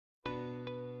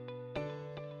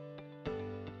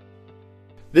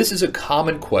This is a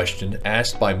common question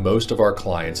asked by most of our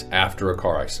clients after a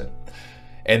car accident,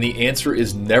 and the answer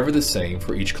is never the same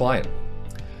for each client.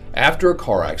 After a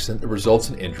car accident that results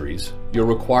in injuries, you'll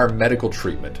require medical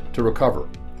treatment to recover.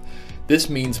 This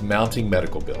means mounting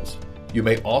medical bills. You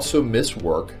may also miss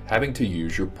work, having to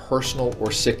use your personal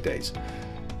or sick days.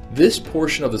 This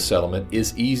portion of the settlement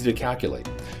is easy to calculate.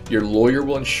 Your lawyer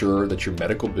will ensure that your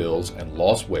medical bills and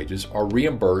lost wages are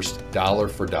reimbursed dollar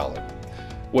for dollar.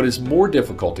 What is more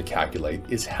difficult to calculate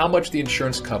is how much the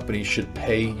insurance company should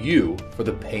pay you for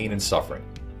the pain and suffering.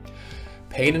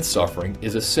 Pain and suffering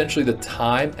is essentially the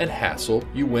time and hassle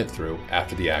you went through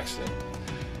after the accident.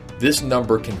 This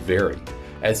number can vary,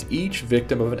 as each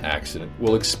victim of an accident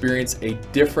will experience a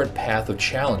different path of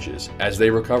challenges as they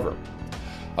recover.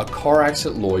 A car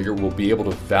accident lawyer will be able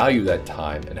to value that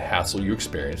time and hassle you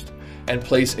experienced and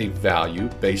place a value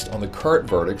based on the current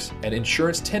verdicts and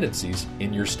insurance tendencies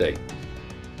in your state.